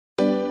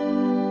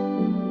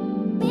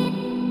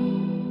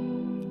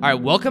All right,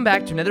 welcome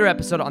back to another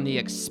episode on the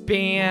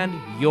Expand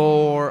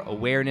Your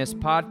Awareness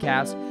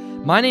podcast.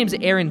 My name's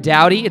Aaron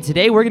Dowdy, and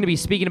today we're going to be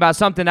speaking about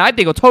something I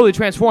think will totally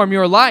transform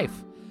your life.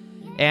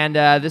 And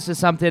this is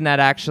something that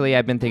actually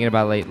I've been thinking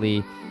about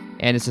lately,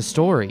 and it's a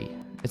story.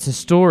 It's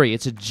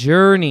a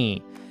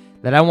journey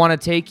that I want to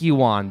take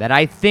you on, that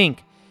I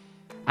think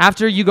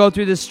after you go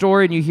through this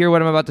story and you hear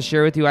what I'm about to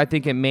share with you, I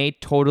think it may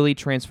totally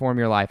transform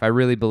your life. I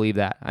really believe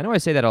that. I know I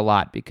say that a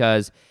lot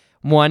because,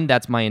 one,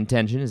 that's my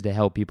intention, is to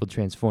help people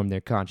transform their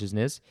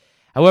consciousness.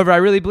 However, I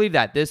really believe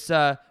that.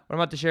 What I'm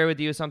about to share with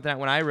you is something that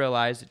when I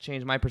realized, it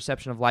changed my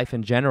perception of life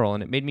in general,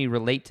 and it made me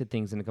relate to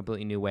things in a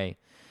completely new way.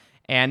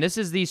 And this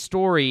is the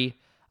story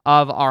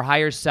of our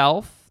higher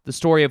self, the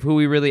story of who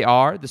we really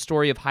are, the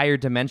story of higher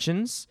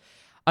dimensions,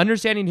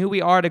 understanding who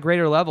we are at a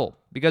greater level.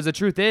 Because the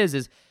truth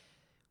is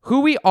who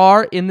we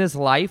are in this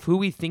life, who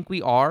we think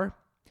we are,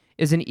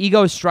 is an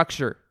ego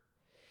structure.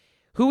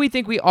 Who we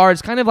think we are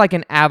is kind of like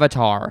an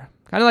avatar.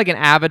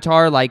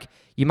 Like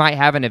you might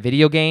have in a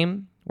video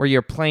game where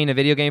you're playing a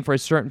video game for a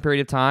certain period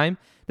of time.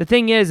 The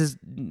thing is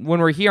when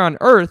we're here on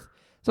Earth,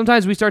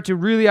 sometimes we start to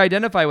really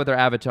identify with our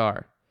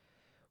avatar.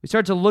 We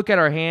start to look at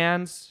our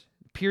hands.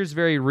 It appears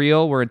very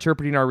real. We're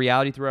interpreting our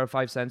reality through our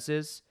five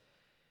senses.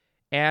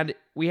 And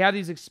we have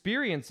these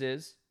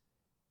experiences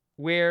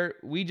where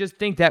we just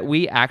think that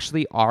we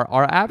actually are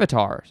our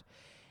avatars.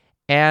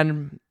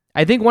 And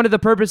I think one of the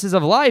purposes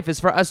of life is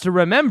for us to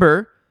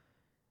remember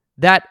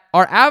that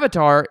our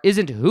avatar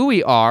isn't who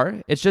we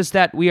are. It's just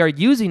that we are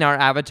using our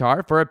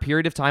avatar for a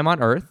period of time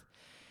on Earth.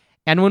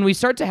 And when we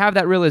start to have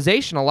that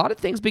realization, a lot of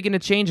things begin to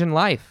change in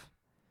life.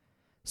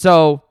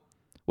 So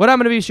what I'm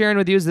going to be sharing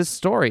with you is this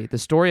story, the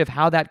story of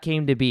how that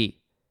came to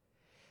be.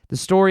 The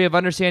story of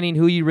understanding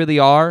who you really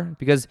are,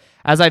 because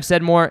as I've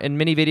said more in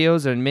many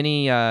videos and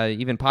many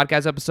even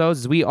podcast episodes,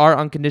 is we are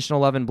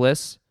unconditional love and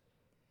bliss.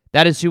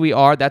 That is who we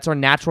are. That's our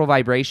natural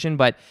vibration,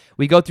 but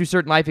we go through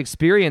certain life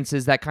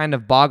experiences that kind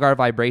of bog our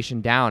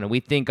vibration down, and we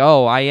think,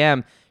 oh, I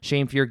am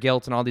shame, fear,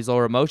 guilt, and all these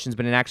lower emotions,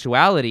 but in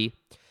actuality,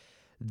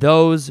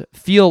 those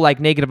feel like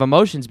negative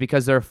emotions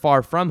because they're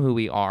far from who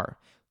we are.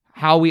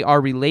 How we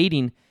are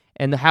relating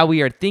and how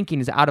we are thinking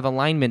is out of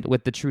alignment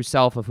with the true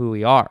self of who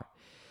we are.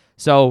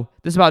 So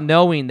this is about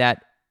knowing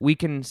that we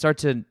can start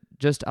to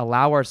just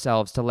allow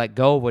ourselves to let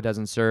go of what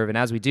doesn't serve, and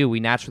as we do, we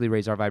naturally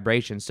raise our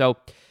vibration. So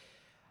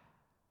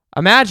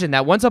imagine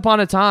that once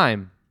upon a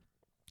time,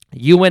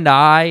 you and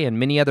I and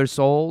many other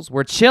souls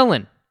were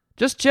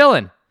just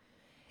chilling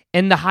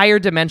in the higher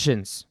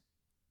dimensions.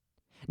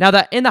 Now,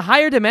 in the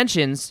higher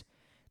dimensions,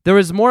 there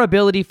is more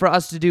ability for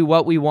us to do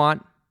what we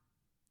want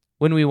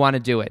when we want to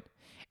do it.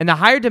 In the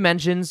higher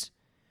dimensions,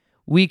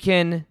 we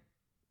can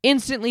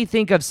instantly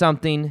think of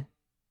something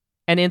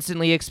and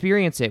instantly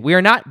experience it. We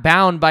are not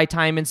bound by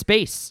time and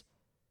space.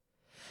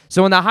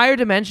 So in the higher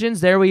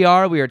dimensions, there we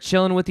are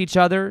chilling with each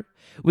other.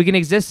 We can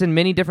exist in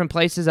many different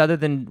places other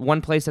than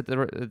one place at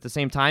the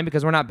same time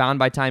because we're not bound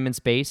by time and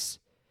space.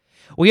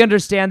 We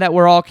understand that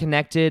we're all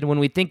connected. When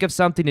we think of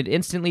something, it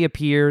instantly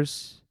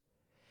appears.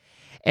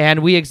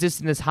 And we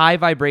exist in this high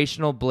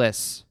vibrational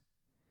bliss.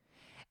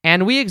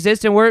 And we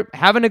exist and we're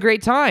having a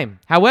great time.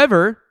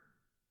 However,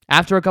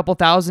 after a couple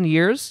thousand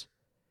years,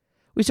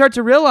 we start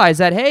to realize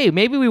that, hey,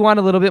 maybe we want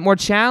a little bit more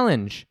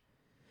challenge.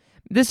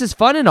 This is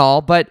fun and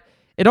all, but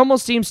it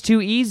almost seems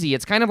too easy.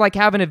 It's kind of like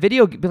playing a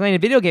video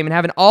game and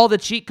having all the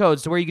cheat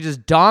codes to where you can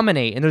just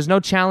dominate and there's no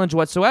challenge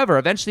whatsoever.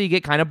 Eventually, you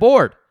get kind of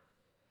bored.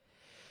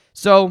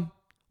 So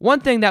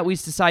one thing that we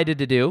decided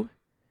to do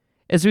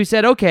is we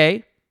said,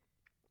 okay,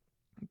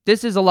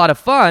 this is a lot of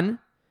fun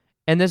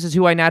and this is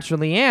who I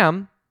naturally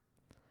am,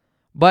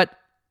 but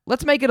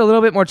let's make it a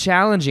little bit more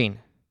challenging.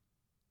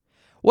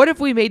 What if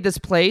we made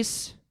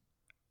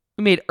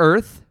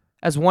Earth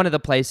as one of the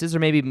places, or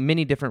maybe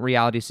many different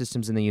reality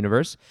systems in the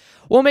universe.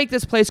 We'll make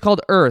this place called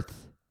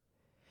Earth.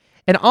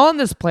 And on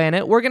this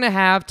planet, we're going to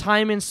have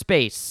time and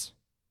space.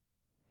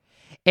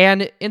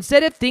 And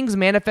instead of things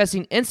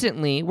manifesting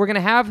instantly, we're going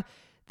to have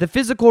the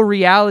physical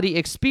reality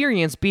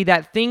experience be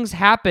that things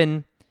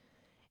happen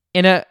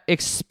in an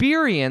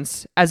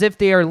experience as if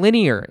they are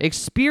linear,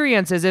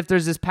 experience as if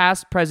there's this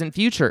past, present,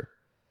 future.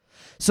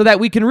 So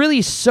that we can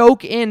really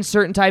soak in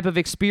certain type of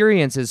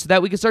experiences, so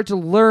that we can start to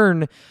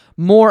learn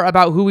more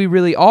about who we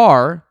really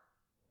are.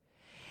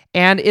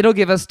 And it'll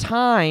give us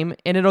time,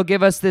 and it'll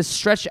give us this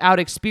stretched out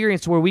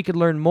experience where we could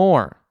learn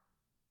more.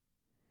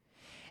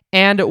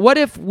 And what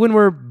if when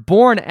we're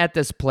born at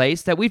this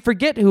place that we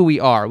forget who we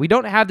are? We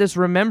don't have this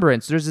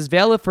remembrance. There's this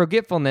veil of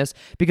forgetfulness,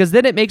 because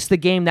then it makes the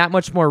game that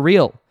much more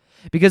real.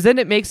 Because then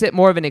it makes it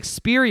more of an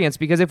experience,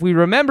 because if we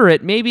remember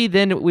it, maybe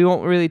then we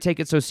won't really take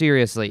it so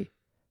seriously.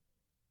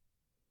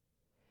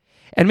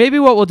 And maybe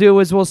what we'll do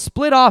is we'll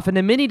split off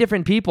into many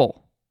different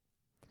people.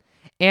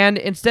 And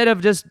instead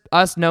of just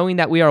us knowing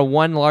that we are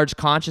one large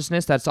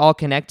consciousness that's all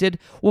connected,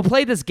 we'll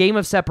play this game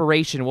of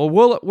separation.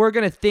 We're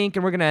going to think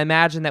and we're going to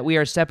imagine that we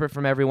are separate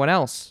from everyone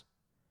else.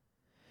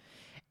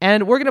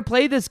 And we're going to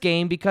play this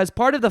game because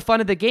part of the fun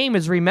of the game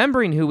is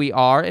remembering who we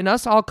are and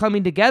us all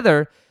coming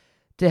together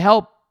to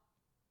help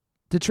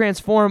to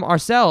transform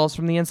ourselves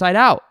from the inside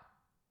out.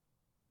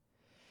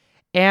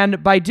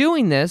 And by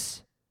doing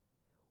this,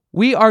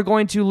 we are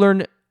going to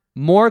learn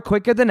more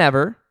quicker than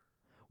ever.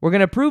 We're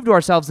going to prove to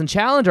ourselves and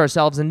challenge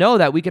ourselves and know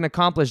that we can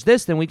accomplish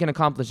this, then we can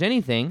accomplish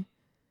anything.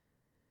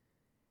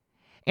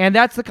 And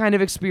that's the kind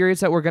of experience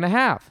that we're going to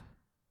have.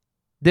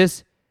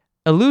 This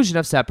illusion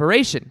of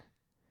separation.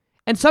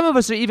 And some of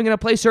us are even going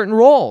to play certain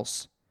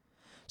roles.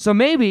 So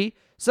maybe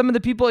some of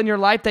the people in your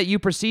life that you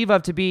perceive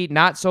of to be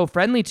not so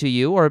friendly to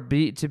you, or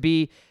to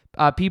be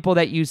people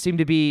that you seem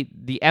to be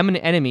the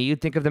eminent enemy, you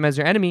think of them as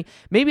your enemy,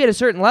 maybe at a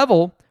certain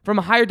level, from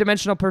a higher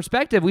dimensional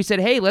perspective, we said,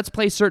 hey, let's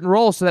play certain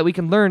roles so that we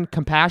can learn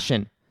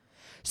compassion,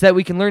 so that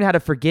we can learn how to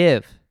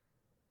forgive.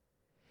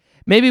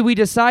 Maybe we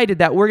decided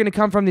that we're going to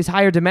come from these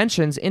higher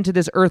dimensions into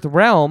this earth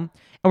realm,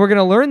 and we're going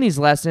to learn these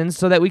lessons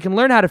so that we can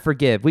learn how to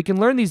forgive. We can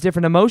learn these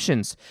different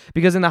emotions,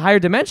 because in the higher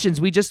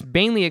dimensions, we just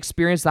mainly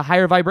experience the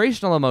higher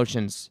vibrational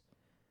emotions.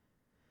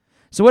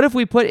 So what if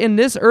we put in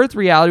this earth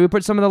reality, we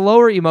put some of the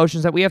lower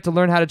emotions that we have to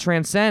learn how to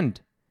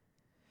transcend?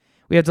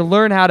 We have to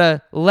learn how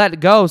to let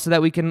go so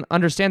that we can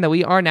understand that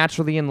we are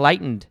naturally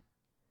enlightened.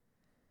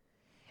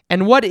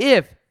 And what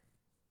if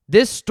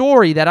this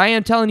story that I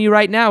am telling you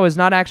right now is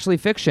not actually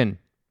fiction?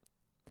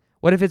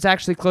 What if it's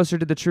actually closer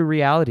to the true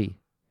reality?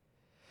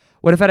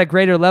 What if at a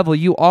greater level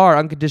you are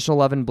unconditional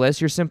love and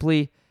bliss? You're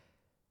simply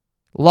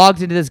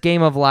logged into this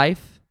game of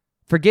life,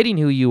 forgetting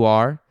who you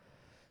are,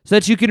 so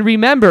that you can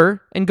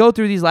remember and go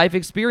through these life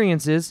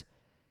experiences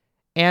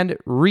and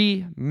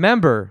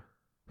remember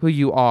who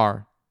you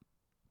are.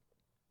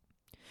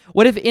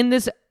 What if in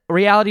this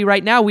reality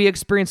right now we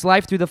experience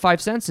life through the five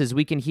senses?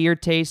 We can hear,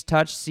 taste,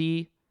 touch,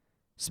 see,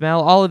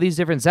 smell, all of these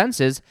different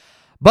senses.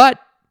 But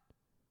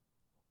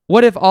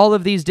what if all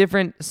of these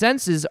different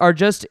senses are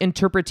just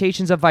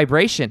interpretations of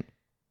vibration?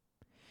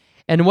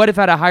 And what if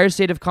at a higher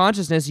state of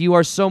consciousness, you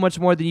are so much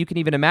more than you can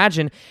even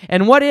imagine?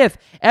 And what if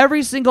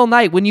every single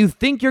night when you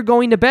think you're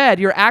going to bed,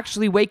 you're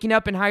actually waking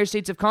up in higher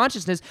states of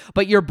consciousness,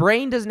 but your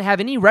brain doesn't have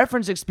any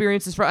reference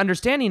experiences for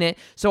understanding it,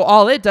 so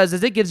all it does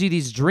is it gives you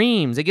these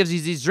dreams. It gives you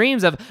these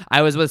dreams of,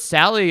 I was with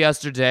Sally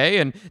yesterday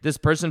and this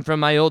person from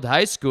my old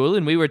high school,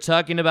 and we were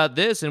talking about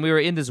this, and we were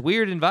in this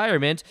weird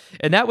environment,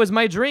 and that was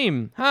my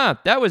dream.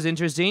 That was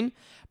interesting.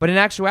 But in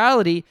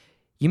actuality,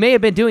 you may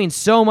have been doing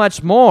so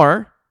much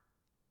more.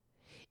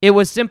 It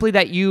was simply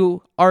that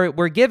you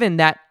were given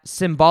that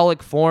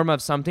symbolic form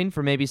of something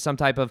for maybe some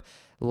type of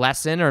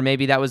lesson, or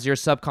maybe that was your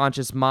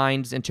subconscious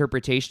mind's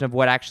interpretation of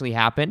what actually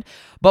happened.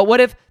 But what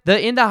if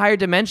in the higher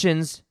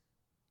dimensions,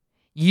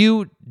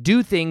 you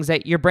do things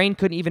that your brain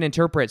couldn't even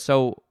interpret?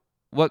 So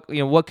what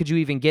could you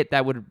even get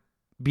that would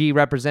be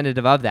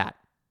representative of that?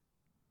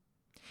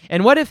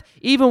 And what if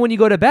even when you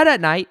go to bed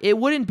at night, it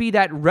wouldn't be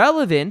that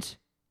relevant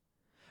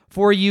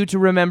for you to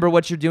remember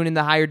what you're doing in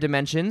the higher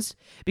dimensions?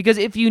 Because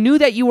if you knew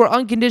that you were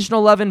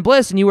unconditional love and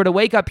bliss and you were to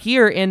wake up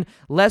here in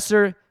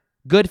lesser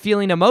good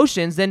feeling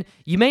emotions, then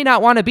you may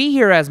not want to be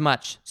here as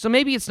much. So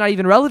maybe it's not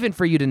even relevant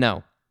for you to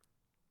know.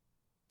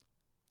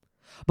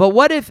 But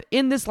what if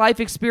in this life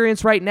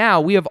experience right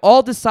now, we have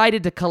all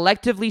decided to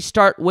collectively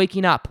start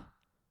waking up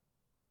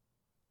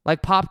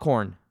like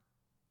popcorn?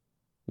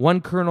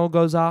 One kernel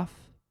goes off,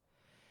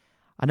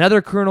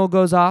 another kernel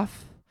goes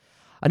off,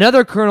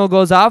 another kernel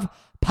goes off,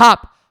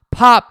 pop,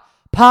 pop,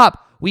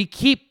 pop. We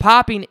keep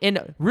popping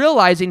and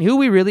realizing who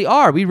we really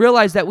are. We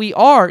realize that we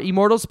are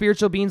immortal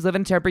spiritual beings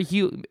living temporary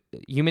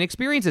human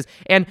experiences.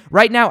 And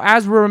right now,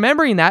 as we're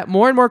remembering that,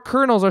 more and more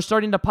kernels are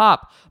starting to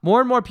pop. More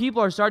and more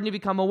people are starting to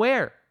become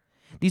aware.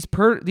 These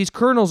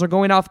kernels are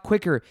going off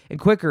quicker and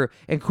quicker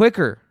and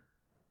quicker.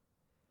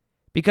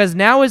 Because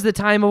now is the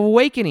time of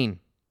awakening.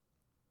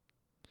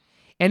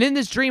 And in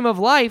this dream of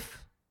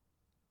life,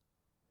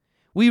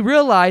 we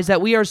realize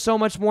that we are so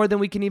much more than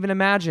we can even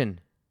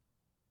imagine.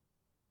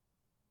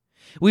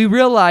 We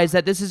realize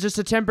that this is just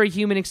a temporary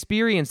human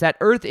experience, that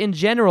Earth in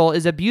general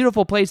is a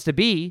beautiful place to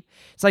be.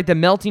 It's like the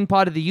melting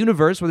pot of the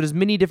universe, where there's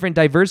many different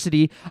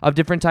diversity of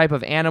different type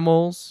of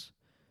animals,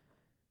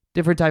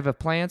 different type of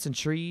plants and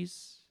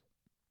trees.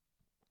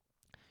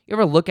 You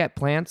ever look at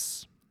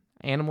plants,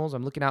 animals?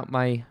 I'm looking out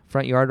my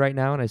front yard right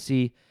now, and I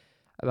see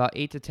about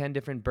 8 to 10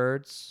 different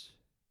birds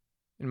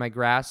in my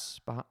grass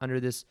under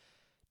this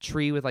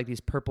tree with like these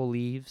purple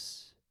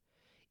leaves,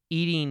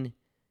 eating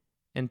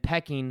and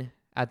pecking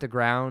at the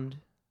ground.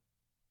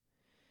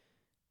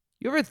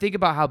 You ever think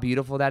about how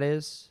beautiful that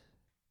is?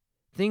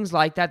 Things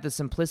like that, the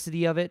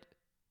simplicity of it.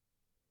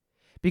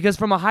 Because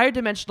from a higher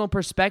dimensional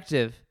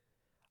perspective,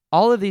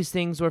 all of these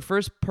things were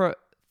first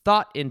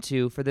thought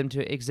into for them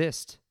to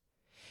exist.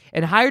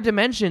 In higher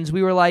dimensions,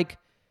 we were like,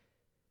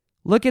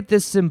 look at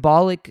this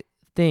symbolic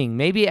thing.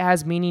 Maybe it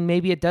has meaning,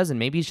 maybe it doesn't.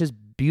 Maybe it's just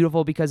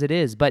beautiful because it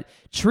is. But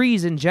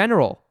trees in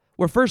general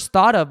were first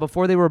thought of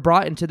before they were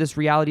brought into this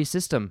reality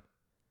system.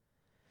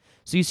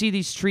 So you see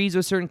these trees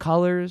with certain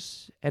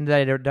colors, and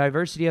the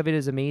diversity of it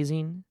is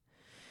amazing.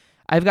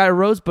 I've got a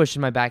rose bush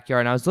in my backyard,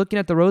 and I was looking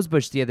at the rose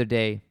bush the other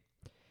day.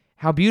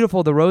 How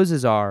beautiful the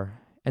roses are.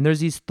 And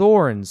there's these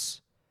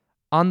thorns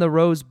on the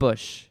rose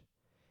bush.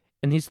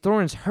 And these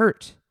thorns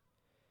hurt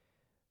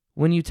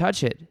when you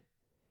touch it.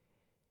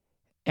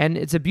 And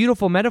it's a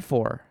beautiful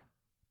metaphor.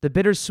 the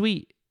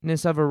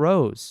bittersweetness of a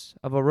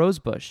rose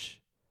bush.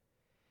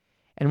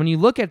 And when you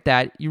look at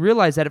that, you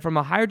realize that from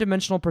a higher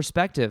dimensional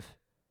perspective,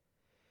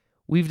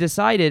 we've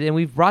decided and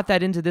we've brought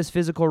that into this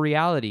physical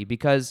reality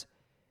because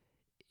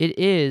it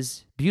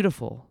is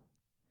beautiful.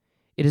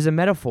 It is a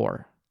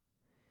metaphor.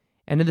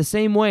 And in the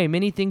same way,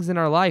 many things in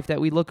our life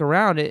that we look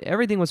around,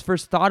 everything was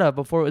first thought of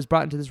before it was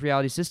brought into this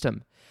reality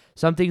system.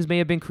 Some things may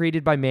have been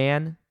created by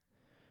man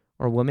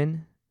or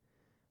woman.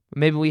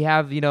 Maybe we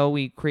have,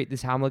 we create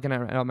this house. I'm looking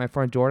at my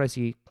front door and I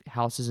see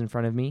houses in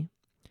front of me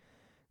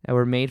that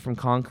were made from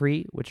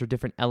concrete, which are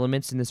different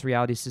elements in this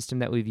reality system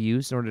that we've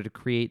used in order to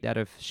create that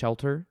of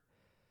shelter.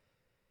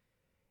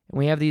 And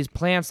we have these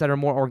plants that are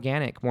more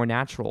organic, more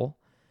natural.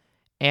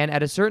 And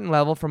at a certain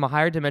level, from a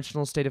higher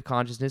dimensional state of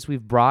consciousness,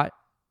 we've brought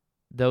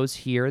those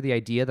here, the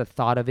idea, the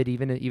thought of it,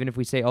 even if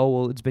we say, oh,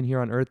 well, it's been here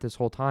on earth this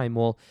whole time.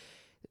 Well,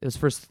 it was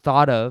first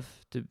thought of,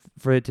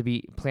 for it to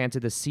be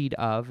planted, the seed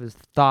of, is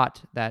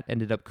thought that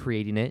ended up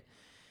creating it.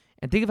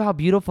 And think of how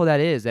beautiful that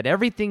is, that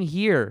everything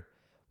here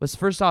was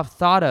first off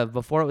thought of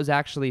before it was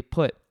actually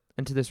put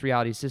into this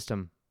reality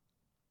system.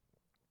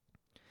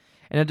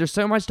 And there's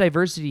so much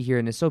diversity here,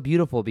 and it's so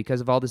beautiful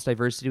because of all this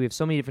diversity. We have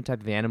so many different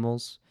types of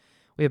animals.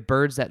 We have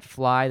birds that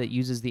fly, that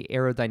uses the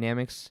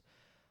aerodynamics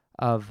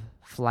of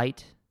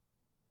flight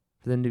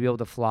for them to be able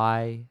to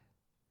fly.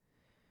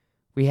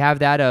 We have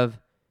that of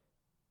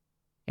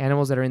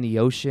animals that are in the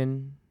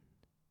ocean,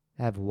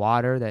 that have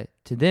water, that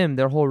to them,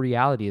 their whole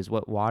reality is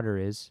what water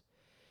is.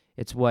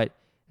 It's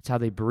how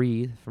they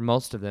breathe for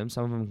most of them.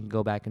 Some of them can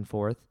go back and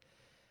forth.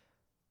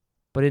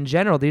 But in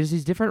general, there's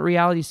these different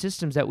reality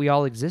systems that we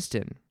all exist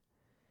in.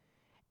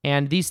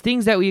 And these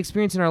things that we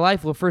experience in our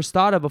life were first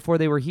thought of before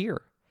they were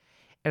here.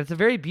 And it's a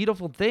very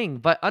beautiful thing.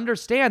 But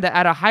understand that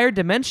at a higher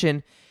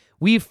dimension,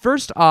 we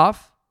first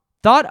off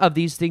thought of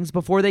these things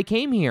before they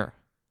came here.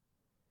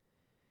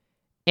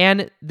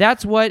 And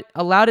that's what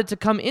allowed it to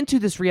come into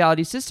this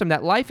reality system,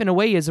 that life in a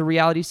way is a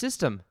reality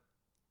system.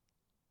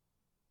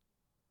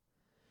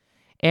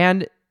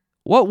 And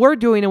what we're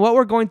doing and what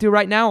we're going through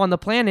right now on the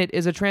planet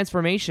is a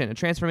transformation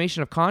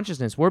of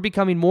consciousness. We're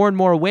becoming more and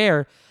more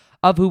aware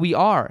of who we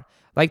are,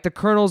 like the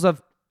kernels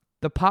of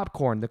the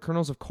popcorn, the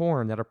kernels of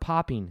corn that are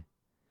popping.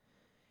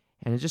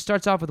 And it just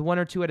starts off with one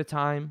or two at a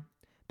time.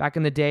 Back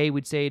in the day,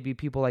 we'd say it'd be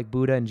people like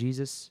Buddha and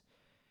Jesus.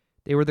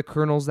 They were the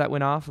kernels that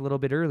went off a little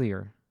bit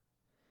earlier.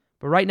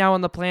 But right now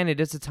on the planet,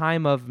 it's a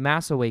time of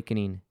mass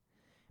awakening.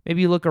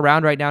 Maybe you look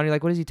around right now and you're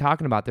like, what is he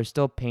talking about? There's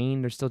still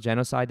pain, there's still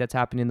genocide that's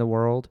happening in the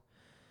world.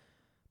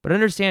 But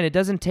understand, it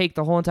doesn't take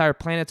the whole entire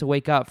planet to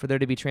wake up for there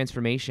to be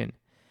transformation.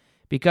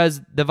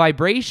 Because the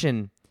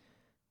vibration,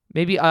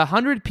 maybe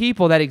 100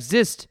 people that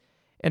exist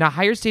in a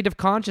higher state of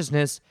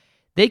consciousness,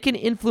 they can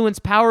influence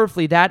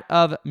powerfully that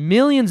of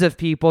millions of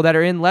people that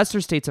are in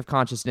lesser states of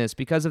consciousness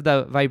because of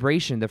the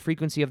vibration, the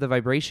frequency of the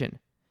vibration.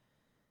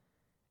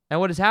 And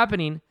what is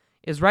happening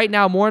is right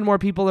now more and more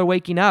people are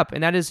waking up,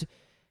 and that is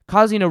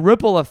causing a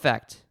ripple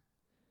effect.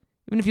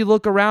 Even if you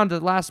look around the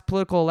last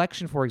political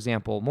election, for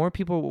example, more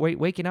people are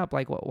waking up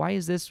like, why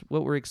is this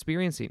what we're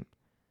experiencing?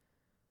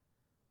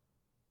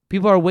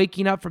 People are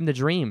waking up from the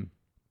dream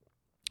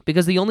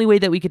because the only way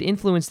that we could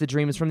influence the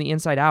dream is from the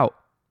inside out.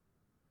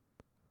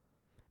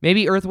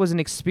 Maybe Earth was an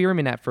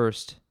experiment at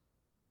first.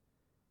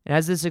 And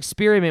as this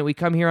experiment, we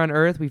come here on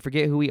Earth, we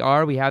forget who we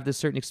are, we have this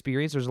certain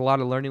experience, there's a lot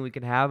of learning we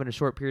can have in a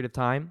short period of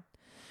time.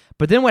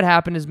 But then what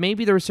happened is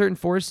maybe there were certain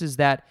forces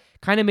that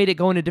kind of made it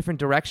go in a different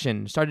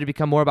direction, started to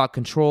become more about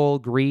control,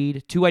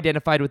 greed, too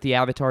identified with the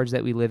avatars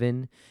that we live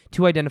in,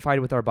 too identified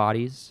with our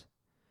bodies.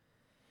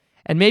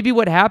 And maybe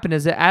what happened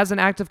is that as an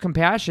act of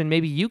compassion,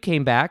 maybe you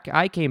came back,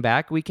 I came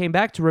back, we came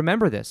back to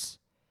remember this.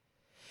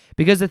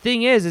 Because the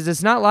thing is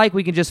it's not like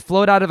we can just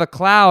float out of a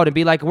cloud and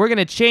be like, we're going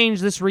to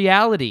change this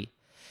reality.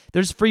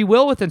 There's free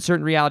will within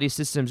certain reality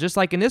systems. Just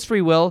like in this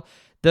free will,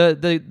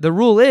 the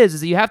rule is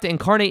that you have to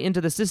incarnate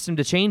into the system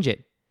to change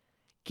it.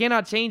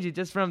 Cannot change it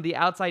just from the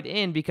outside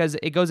in because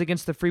it goes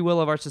against the free will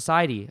of our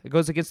society. It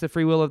goes against the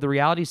free will of the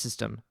reality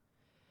system.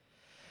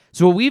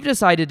 So what we've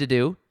decided to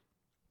do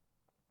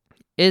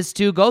is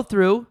to go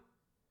through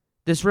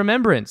this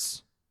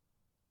remembrance.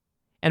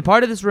 And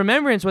part of this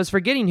remembrance was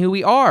forgetting who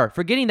we are,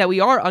 forgetting that we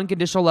are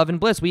unconditional love and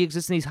bliss. We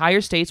exist in these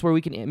higher states where we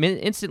can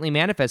instantly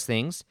manifest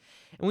things.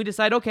 And we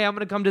decide, okay, I'm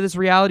going to come to this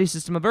reality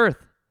system of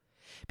Earth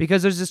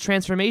because there's this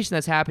transformation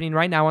that's happening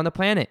right now on the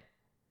planet.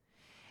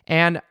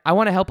 And I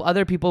want to help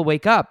other people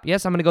wake up.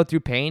 Yes, I'm going to go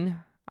through pain.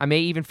 I may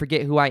even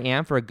forget who I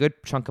am for a good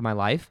chunk of my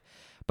life,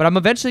 but I'm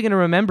eventually going to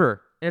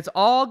remember. And it's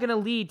all going to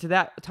lead to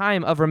that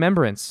time of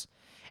remembrance.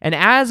 And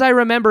as I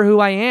remember who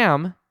I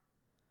am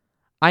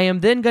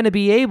then going to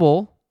be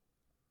able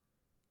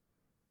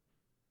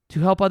to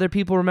help other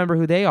people remember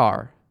who they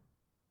are.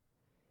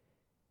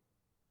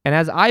 And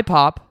as I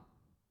pop,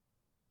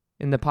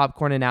 in the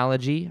popcorn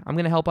analogy, I'm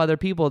going to help other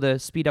people to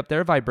speed up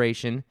their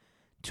vibration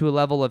to a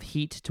level of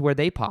heat to where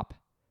they pop.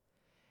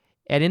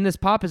 And in this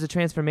pop is a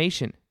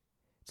transformation.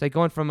 It's like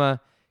going from a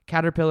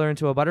caterpillar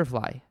into a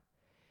butterfly.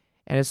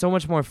 And it's so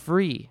much more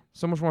free,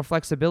 so much more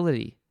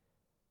flexibility,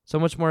 so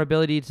much more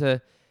ability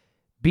to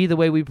be the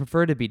way we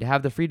prefer to be, to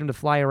have the freedom to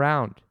fly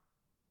around.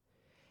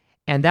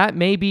 And that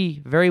may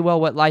be very well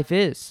what life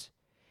is.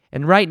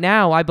 And right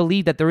now, I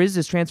believe that there is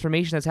this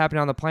transformation that's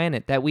happening on the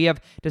planet, that we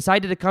have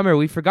decided to come here.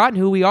 We've forgotten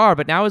who we are,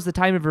 but now is the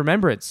time of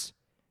remembrance.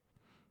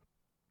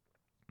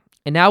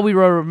 And now we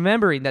are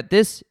remembering that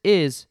this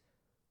is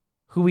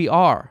who we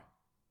are.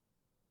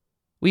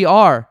 We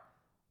are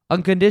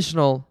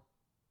unconditional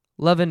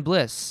love and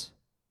bliss.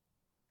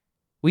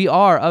 We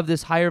are of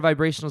this higher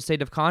vibrational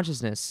state of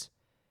consciousness.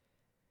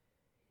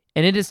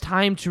 And it is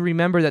time to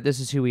remember that this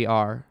is who we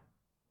are.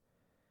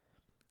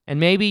 And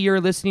maybe you're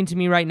listening to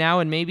me right now,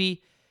 and maybe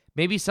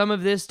some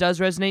of this does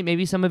resonate,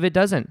 maybe some of it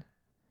doesn't.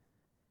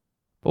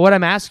 But what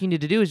I'm asking you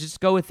to do is just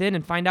go within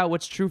and find out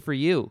what's true for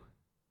you.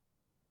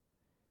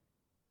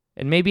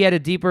 And maybe at a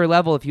deeper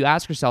level, if you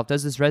ask yourself,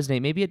 does this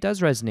resonate? Maybe it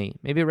does resonate.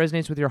 Maybe it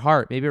resonates with your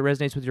heart. Maybe it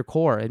resonates with your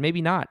core, and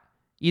maybe not.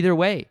 Either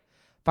way,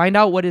 find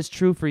out what is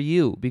true for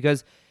you,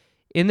 because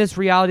in this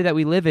reality that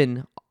we live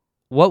in,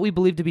 what we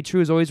believe to be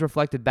true is always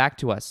reflected back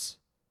to us.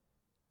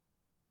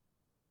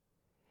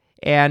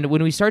 And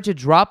when we start to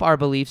drop our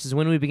beliefs is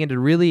when we begin to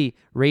really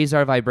raise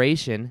our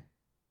vibration.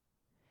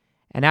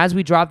 And as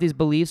we drop these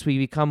beliefs, we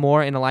become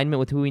more in alignment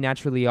with who we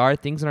naturally are.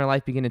 Things in our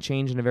life begin to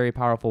change in a very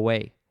powerful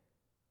way.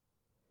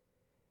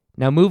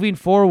 Now, moving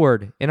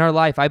forward in our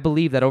life, I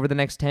believe that over the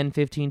next 10,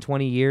 15,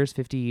 20 years,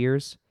 50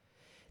 years,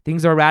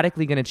 things are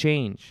radically going to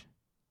change.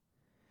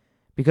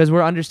 Because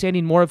we're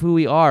understanding more of who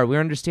we are. We're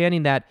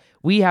understanding that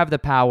we have the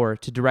power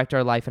to direct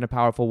our life in a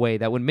powerful way.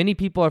 That when many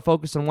people are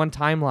focused on one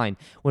timeline,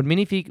 when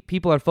many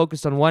people are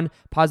focused on one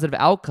positive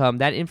outcome,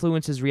 that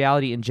influences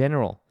reality in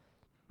general.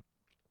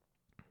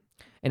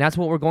 And that's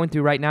what we're going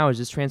through right now is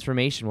this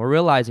transformation. We're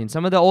realizing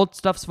some of the old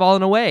stuff's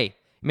fallen away.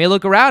 You may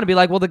look around and be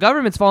like, well, the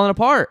government's falling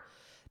apart.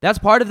 That's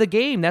part of the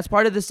game. That's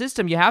part of the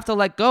system. You have to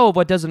let go of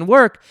what doesn't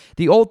work.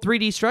 The old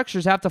 3D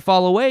structures have to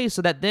fall away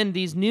so that then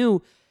these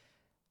new,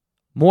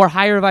 more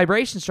higher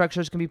vibration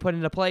structures can be put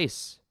into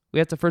place. We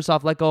have to first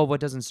off let go of what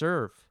doesn't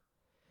serve.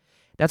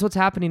 That's what's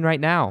happening right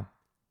now.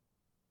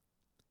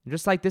 And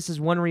just like this is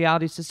one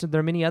reality system, there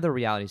are many other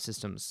reality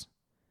systems.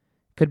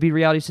 Could be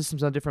reality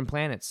systems on different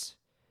planets.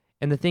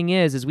 And the thing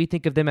is we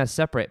think of them as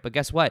separate. But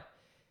guess what?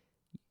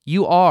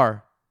 You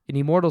are an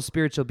immortal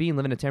spiritual being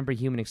living a temporary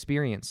human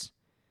experience.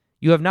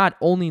 You have not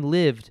only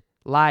lived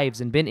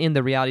lives and been in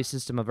the reality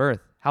system of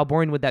Earth. How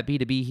boring would that be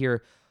to be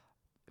here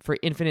for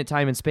infinite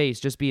time and space,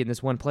 just be in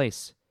this one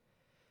place?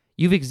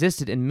 You've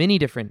existed in many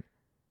different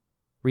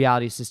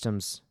reality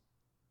systems,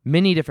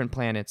 many different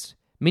planets,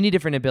 many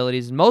different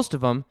abilities, and most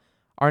of them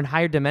are in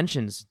higher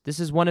dimensions. This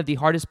is one of the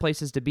hardest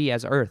places to be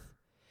as Earth.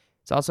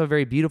 It's also a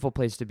very beautiful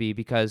place to be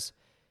because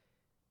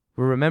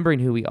we're remembering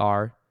who we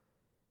are.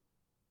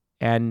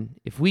 And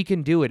if we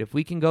can do it, if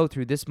we can go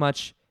through this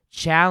much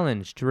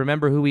challenge to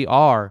remember who we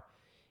are,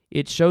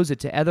 it shows it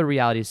to other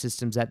reality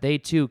systems that they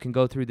too can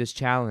go through this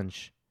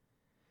challenge.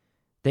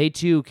 They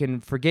too can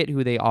forget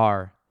who they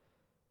are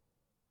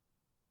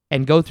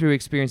and go through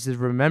experiences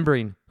of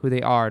remembering who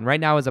they are. And right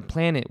now as a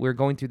planet, we're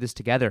going through this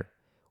together.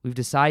 We've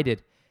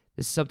decided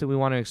this is something we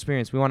want to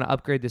experience. We want to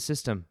upgrade the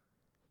system.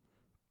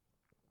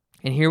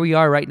 And here we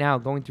are right now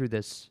going through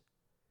this.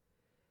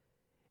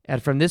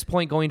 And from this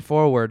point going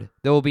forward,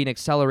 there will be an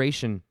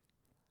acceleration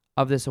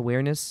of this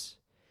awareness,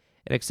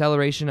 an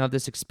acceleration of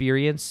this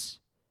experience.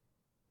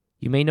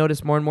 You may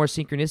notice more and more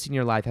synchronicity in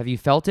your life. Have you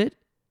felt it?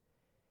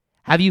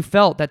 Have you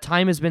felt that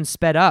time has been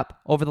sped up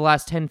over the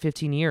last 10,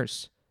 15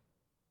 years?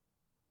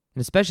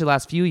 And especially the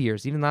last few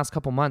years, even the last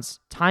couple months,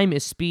 time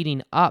is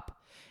speeding up.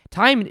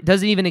 Time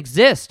doesn't even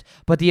exist,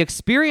 but the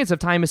experience of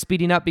time is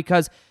speeding up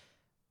because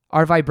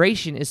our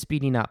vibration is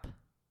speeding up.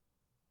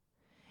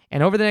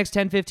 And over the next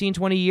 10, 15,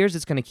 20 years,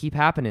 it's going to keep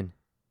happening.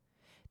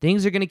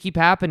 Things are going to keep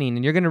happening,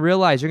 and you're going to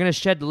realize you're going to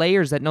shed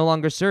layers that no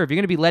longer serve. You're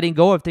going to be letting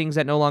go of things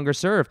that no longer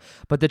serve.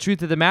 But the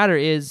truth of the matter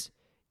is,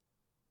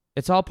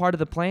 it's all part of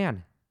the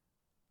plan.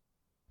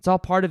 It's all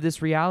part of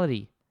this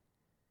reality.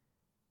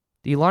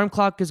 The alarm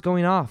clock is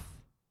going off,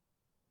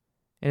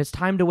 and it's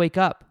time to wake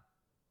up.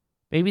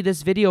 Maybe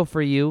this video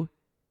for you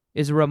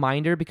is a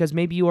reminder because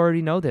maybe you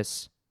already know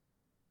this.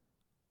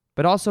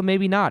 But also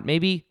maybe not.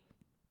 Maybe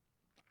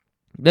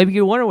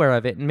you weren't aware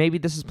of it, and maybe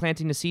this is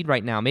planting a seed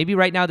right now. Maybe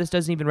right now this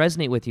doesn't even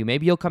resonate with you.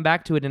 Maybe you'll come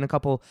back to it in a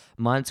couple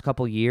months,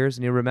 couple years,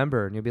 and you'll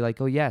remember, and you'll be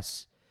like, oh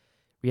yes,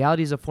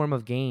 reality is a form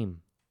of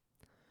game.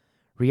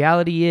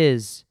 Reality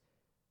is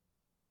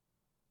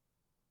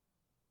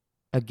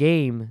a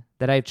game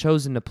that I've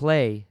chosen to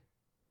play,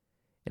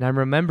 and I'm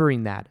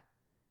remembering that.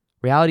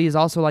 Reality is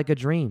also like a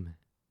dream.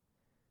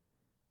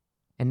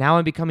 And now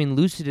I'm becoming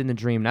lucid in the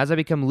dream. And as I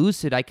become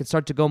lucid, I can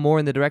start to go more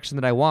in the direction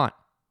that I want.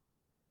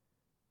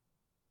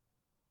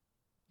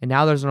 And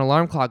now there's an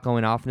alarm clock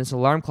going off, and this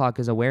alarm clock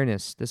is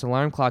awareness. This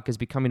alarm clock is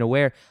becoming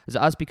aware, is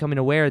us becoming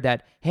aware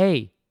that,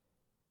 hey,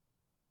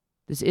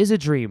 this is a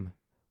dream.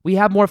 We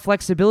have more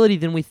flexibility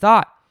than we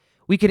thought.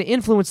 We can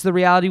influence the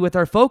reality with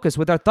our focus,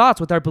 with our thoughts,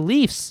 with our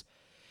beliefs.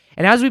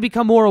 And as we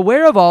become more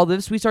aware of all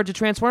this, we start to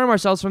transform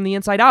ourselves from the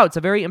inside out. It's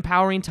a very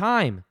empowering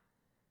time.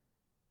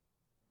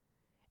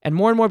 And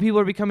more people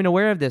are becoming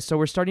aware of this, so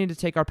we're starting to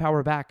take our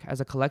power back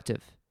as a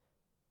collective.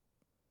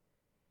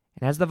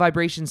 And as the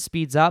vibration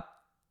speeds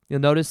up, you'll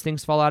notice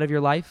things fall out of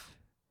your life.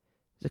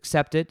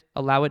 Accept it,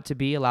 allow it to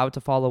be, allow it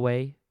to fall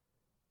away.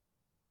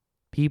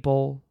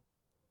 People,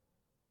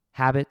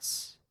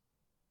 habits,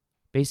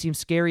 may seem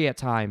scary at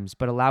times,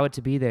 but allow it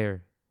to be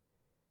there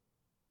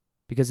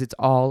because it's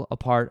all a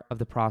part of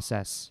the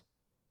process.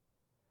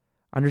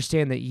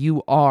 Understand that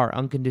you are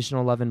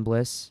unconditional love and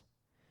bliss.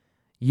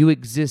 You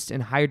exist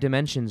in higher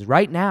dimensions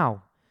right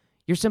now.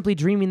 You're simply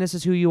dreaming this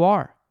is who you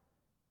are.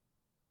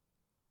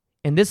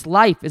 And this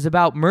life is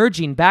about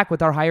merging back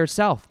with our higher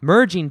self,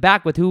 merging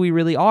back with who we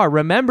really are,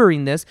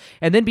 remembering this,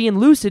 and then being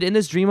lucid in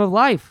this dream of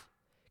life.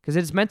 Because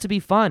it's meant to be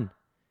fun.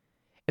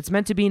 It's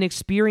meant to be an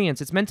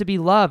experience. It's meant to be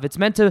love. It's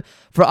meant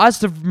for us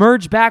to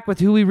merge back with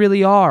who we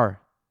really are.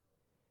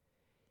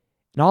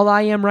 And all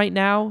I am right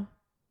now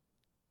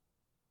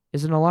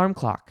is an alarm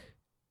clock.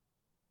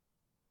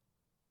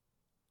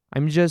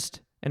 I'm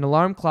just an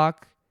alarm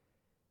clock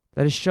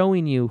that is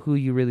showing you who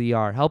you really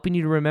are, helping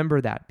you to remember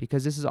that,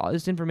 because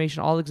this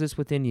information all exists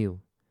within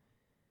you.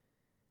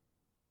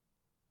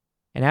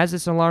 And as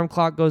this alarm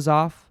clock goes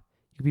off,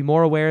 you can be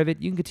more aware of it.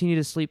 You can continue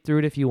to sleep through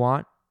it if you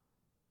want.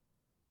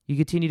 You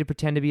continue to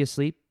pretend to be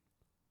asleep.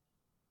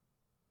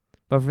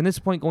 But from this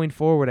point going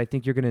forward, I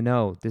think you're going to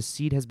know this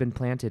seed has been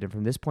planted. And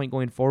from this point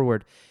going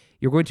forward,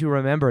 you're going to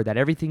remember that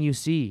everything you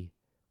see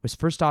was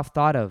first off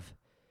thought of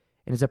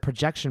and is a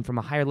projection from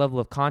a higher level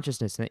of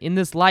consciousness. And in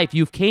this life,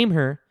 you've came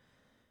here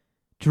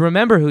to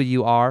remember who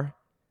you are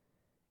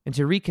and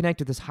to reconnect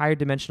with this higher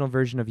dimensional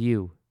version of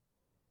you.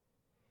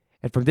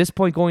 And from this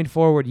point going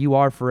forward, you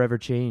are forever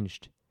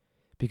changed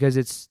because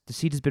the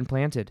seed has been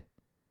planted.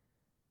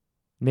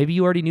 Maybe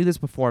you already knew this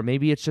before.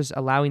 Maybe it's just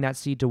allowing that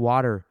seed to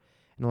water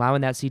and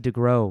allowing that seed to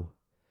grow.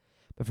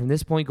 But from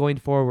this point going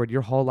forward,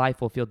 your whole life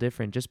will feel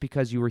different just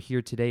because you were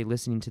here today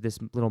listening to this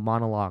little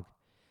monologue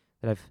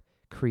that I've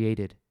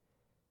created.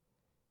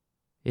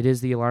 It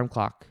is the alarm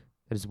clock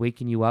that is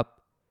waking you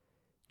up.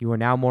 You are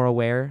now more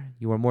aware.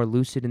 You are more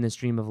lucid in this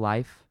dream of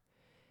life.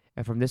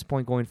 And from this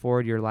point going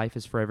forward, your life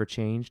is forever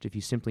changed. If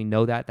you simply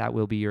know that, that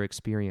will be your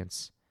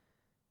experience.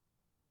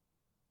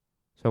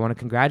 So I want to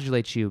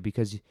congratulate you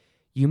because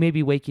you may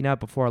be waking up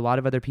before a lot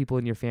of other people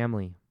in your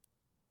family.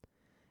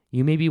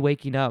 You may be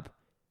waking up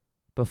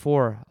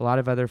before a lot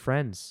of other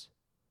friends.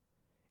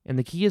 And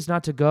the key is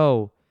not to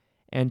go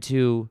and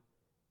to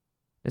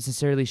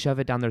necessarily shove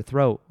it down their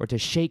throat or to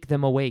shake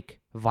them awake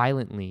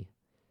violently.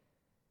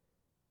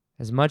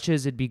 As much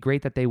as it'd be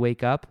great that they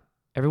wake up,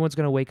 everyone's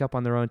going to wake up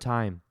on their own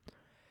time.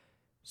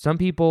 Some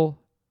people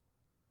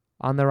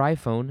on their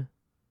iPhone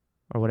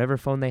or whatever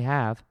phone they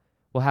have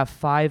will have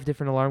 5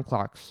 different alarm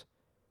clocks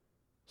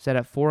set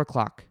at 4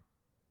 o'clock,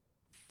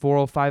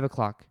 4:05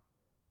 o'clock,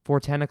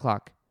 4:10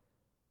 o'clock,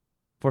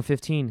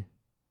 4:15.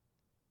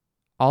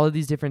 All of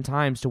these different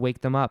times to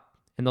wake them up.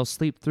 And they'll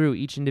sleep through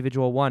each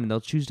individual one, and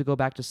they'll choose to go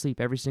back to sleep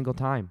every single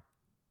time.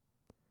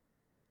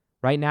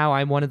 Right now,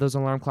 I'm one of those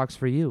alarm clocks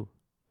for you.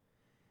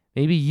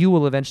 Maybe you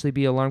will eventually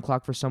be an alarm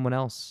clock for someone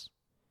else.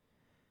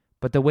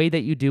 But the way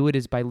that you do it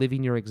is by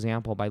living your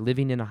example, by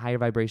living in a higher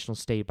vibrational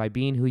state, by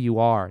being who you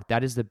are.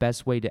 That is the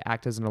best way to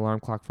act as an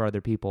alarm clock for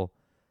other people.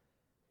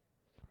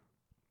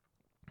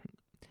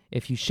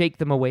 If you shake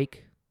them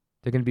awake,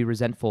 they're going to be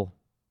resentful.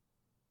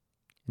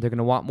 They're going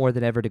to want more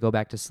than ever to go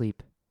back to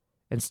sleep.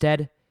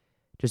 Instead,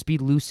 just be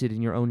lucid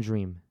in your own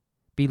dream.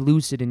 Be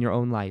lucid in your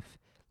own life.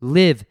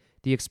 Live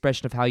the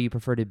expression of how you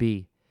prefer to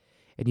be.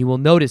 And you will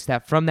notice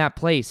that from that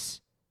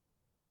place,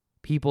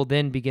 people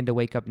then begin to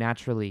wake up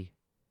naturally.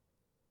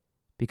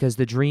 Because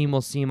the dream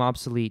will seem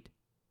obsolete.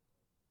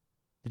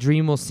 The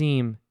dream will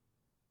seem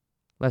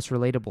less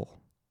relatable,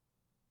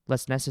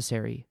 less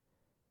necessary.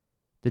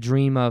 The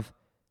dream of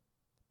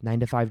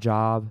 9-to-5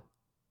 job,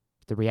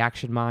 the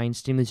reaction mind,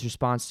 stimulus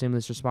response,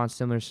 stimulus response,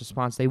 stimulus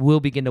response, they will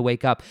begin to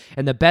wake up.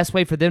 And the best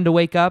way for them to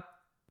wake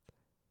up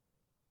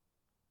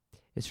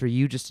is for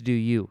you just to do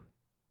you.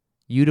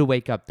 You to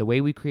wake up. The way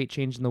we create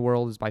change in the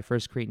world is by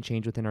first creating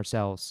change within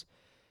ourselves.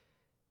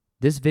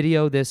 This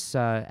video, this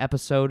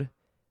episode,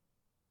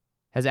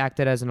 has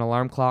acted as an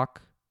alarm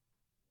clock.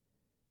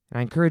 And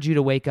I encourage you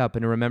to wake up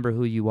and to remember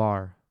who you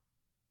are.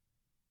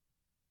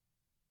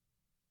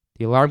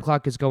 The alarm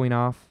clock is going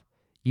off.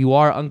 You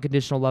are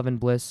unconditional love and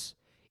bliss.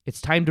 It's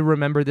time to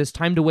remember this,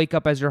 time to wake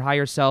up as your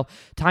higher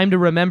self, time to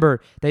remember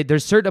that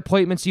there's certain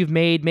appointments you've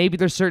made, maybe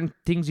there's certain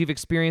things you've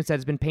experienced that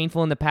has been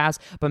painful in the past,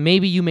 but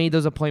maybe you made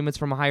those appointments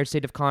from a higher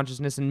state of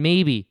consciousness, and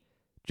maybe,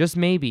 just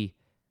maybe,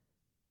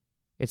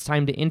 it's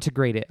time to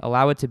integrate it,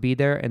 allow it to be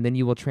there, and then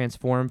you will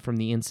transform from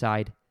the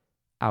inside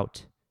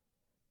out.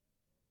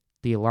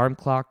 The alarm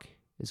clock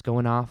is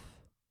going off.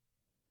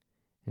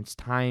 It's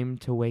time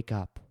to wake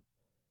up.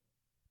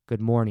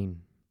 Good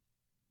morning.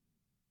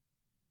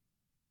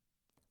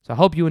 So I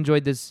hope you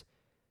enjoyed this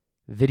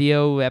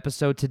video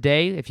episode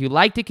today. If you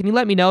liked it, can you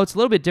let me know? It's a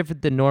little bit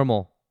different than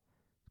normal.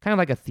 Kind of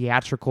like a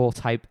theatrical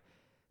type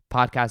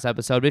podcast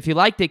episode. But if you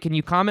liked it, can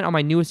you comment on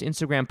my newest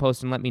Instagram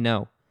post and let me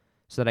know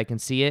so that I can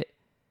see it?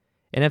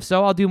 And if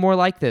so, I'll do more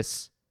like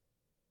this.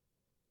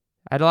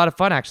 I had a lot of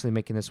fun actually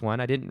making this one.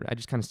 I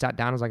just kind of sat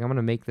down. I was like, I'm going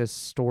to make this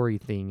story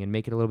thing and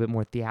make it a little bit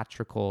more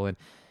theatrical. And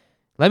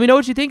let me know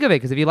what you think of it,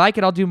 because if you like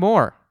it, I'll do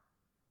more.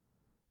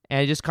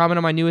 And just comment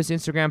on my newest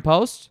Instagram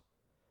post.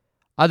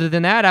 Other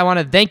than that, I want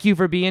to thank you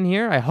for being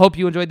here. I hope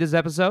you enjoyed this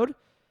episode.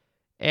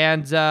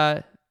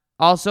 And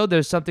also,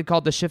 there's something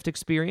called the Shift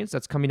Experience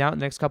that's coming out in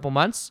the next couple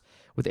months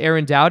with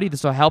Aaron Dowdy.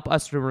 This will help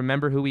us to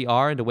remember who we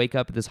are and to wake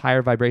up in this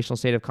higher vibrational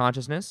state of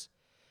consciousness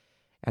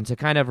and to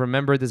kind of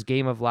remember this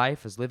game of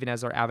life as living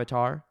as our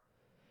avatar.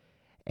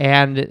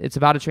 And it's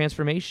about a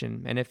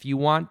transformation. And if you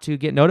want to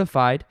get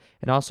notified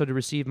and also to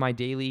receive my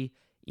daily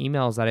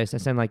emails that I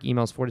send, like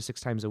emails 4 to 6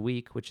 times a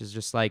week, which is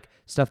just like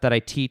stuff that I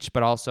teach,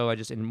 but also I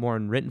just in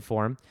written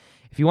form.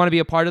 If you want to be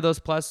a part of those,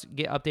 plus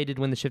get updated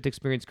when the Shift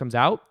Experience comes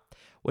out,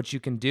 what you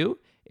can do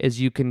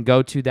is you can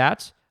go to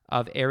that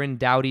of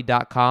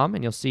aarondowdy.com,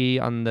 and you'll see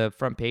on the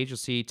front page, you'll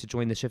see to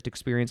join the Shift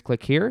Experience,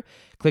 click here,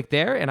 click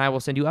there, and I will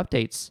send you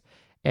updates.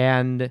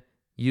 And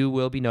you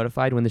will be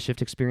notified when the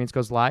Shift Experience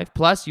goes live.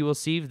 Plus, you will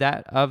receive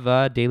that of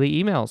daily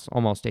emails,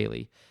 almost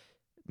daily,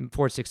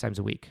 4 to 6 times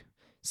a week.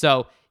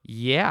 So,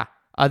 yeah.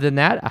 Other than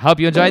that, I hope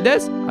you enjoyed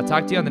this. I'll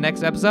talk to you on the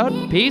next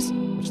episode. Peace,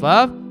 much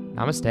love,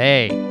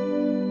 namaste.